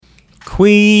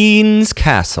Queen's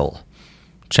Castle,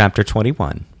 Chapter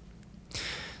 21.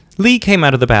 Lee came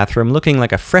out of the bathroom looking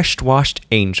like a fresh-washed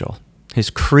angel. His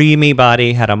creamy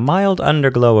body had a mild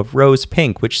underglow of rose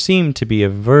pink, which seemed to be a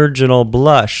virginal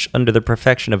blush under the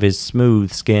perfection of his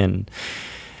smooth skin.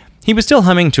 He was still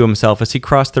humming to himself as he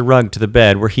crossed the rug to the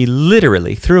bed, where he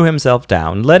literally threw himself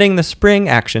down, letting the spring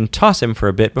action toss him for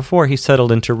a bit before he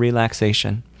settled into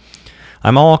relaxation.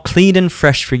 "I'm all clean and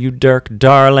fresh for you, Dirk,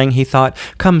 darling," he thought.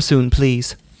 "Come soon,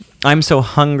 please. I'm so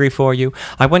hungry for you.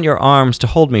 I want your arms to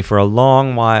hold me for a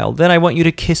long while. Then I want you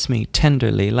to kiss me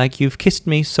tenderly, like you've kissed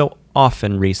me so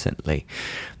often recently.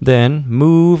 Then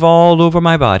move all over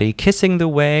my body, kissing the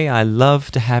way I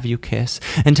love to have you kiss,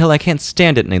 until I can't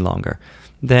stand it any longer.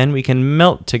 Then we can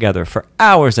melt together for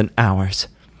hours and hours."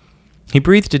 He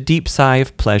breathed a deep sigh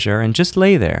of pleasure and just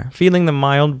lay there, feeling the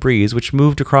mild breeze which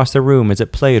moved across the room as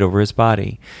it played over his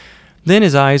body. Then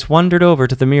his eyes wandered over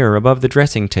to the mirror above the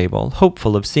dressing table,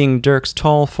 hopeful of seeing Dirk's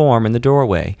tall form in the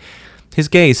doorway. His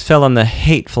gaze fell on the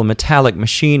hateful metallic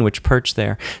machine which perched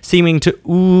there, seeming to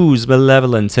ooze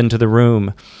malevolence into the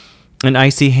room. An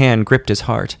icy hand gripped his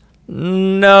heart.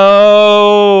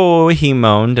 "No!" he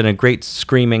moaned in a great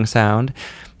screaming sound.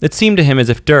 It seemed to him as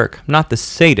if Dirk, not the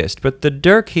sadist, but the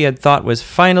Dirk he had thought was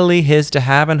finally his to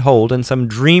have and hold in some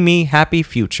dreamy, happy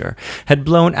future, had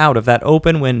blown out of that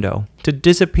open window, to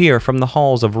disappear from the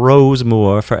halls of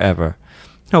Rosemoor forever.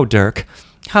 "Oh, Dirk,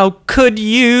 how could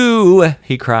you?"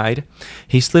 he cried.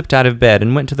 He slipped out of bed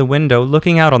and went to the window,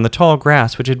 looking out on the tall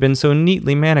grass which had been so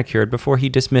neatly manicured before he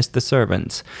dismissed the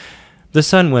servants. The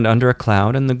sun went under a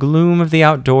cloud, and the gloom of the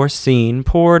outdoor scene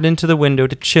poured into the window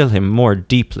to chill him more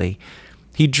deeply.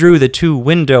 He drew the two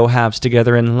window halves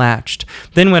together and latched,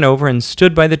 then went over and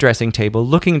stood by the dressing table,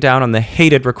 looking down on the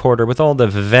hated recorder with all the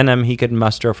venom he could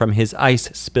muster from his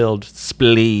ice-spilled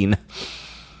spleen.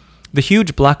 The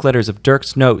huge block letters of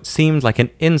Dirk's note seemed like an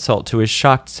insult to his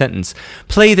shocked sentence.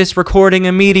 "Play this recording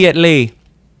immediately!"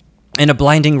 In a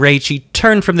blinding rage, he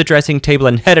turned from the dressing table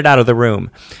and headed out of the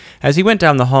room. As he went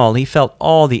down the hall, he felt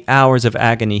all the hours of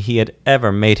agony he had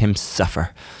ever made him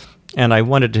suffer. "And I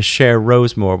wanted to share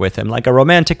Rosemoor with him, like a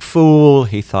romantic fool,"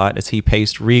 he thought as he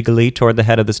paced regally toward the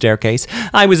head of the staircase.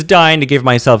 "I was dying to give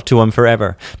myself to him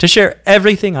forever, to share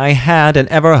everything I had and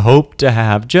ever hoped to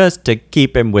have, just to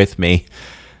keep him with me."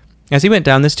 As he went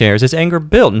down the stairs, his anger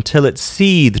built until it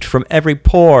seethed from every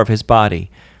pore of his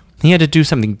body. He had to do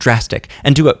something drastic,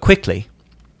 and do it quickly.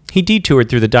 He detoured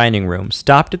through the dining room,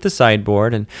 stopped at the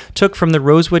sideboard, and took from the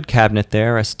rosewood cabinet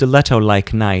there a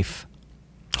stiletto-like knife.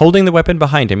 Holding the weapon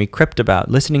behind him, he crept about,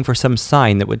 listening for some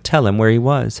sign that would tell him where he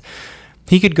was.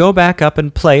 He could go back up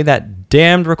and play that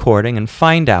damned recording and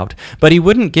find out, but he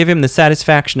wouldn't give him the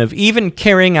satisfaction of even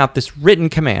carrying out this written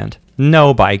command.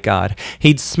 No, by God,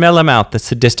 he'd smell him out, the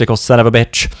sadistical son of a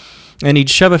bitch, and he'd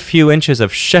shove a few inches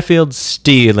of Sheffield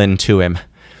steel into him.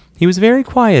 He was very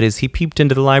quiet as he peeped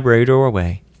into the library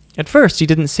doorway. At first, he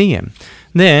didn't see him.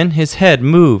 Then his head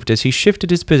moved as he shifted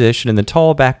his position in the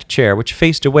tall-backed chair which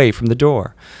faced away from the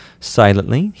door.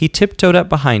 Silently, he tiptoed up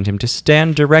behind him to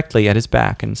stand directly at his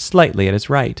back and slightly at his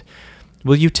right.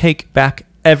 "Will you take back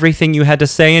everything you had to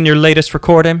say in your latest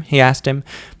recording?" he asked him.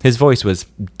 His voice was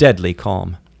deadly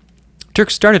calm.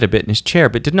 Dirk started a bit in his chair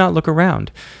but did not look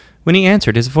around. When he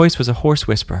answered, his voice was a hoarse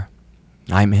whisper.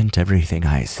 "I meant everything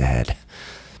I said."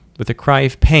 With a cry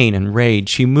of pain and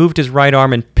rage, he moved his right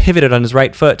arm and pivoted on his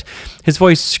right foot. His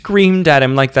voice screamed at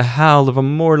him like the howl of a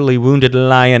mortally wounded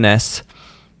lioness.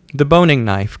 The boning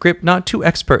knife, gripped not too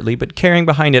expertly, but carrying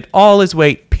behind it all his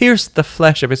weight, pierced the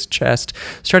flesh of his chest,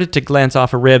 started to glance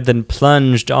off a rib, then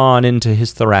plunged on into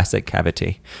his thoracic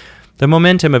cavity. The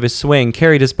momentum of his swing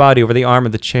carried his body over the arm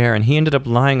of the chair, and he ended up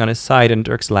lying on his side in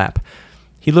Dirk's lap.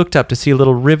 He looked up to see a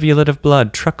little rivulet of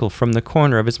blood trickle from the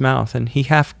corner of his mouth, and he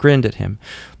half grinned at him.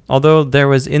 Although there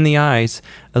was in the eyes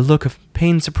a look of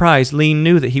pained surprise, Lee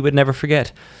knew that he would never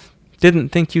forget. "Didn't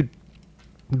think you'd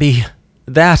be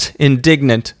that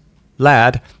indignant,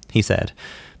 lad," he said.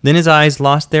 Then his eyes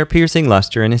lost their piercing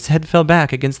luster, and his head fell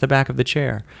back against the back of the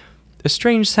chair. A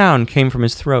strange sound came from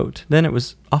his throat. Then it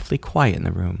was awfully quiet in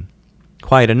the room.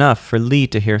 Quiet enough for Lee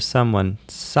to hear someone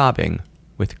sobbing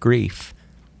with grief.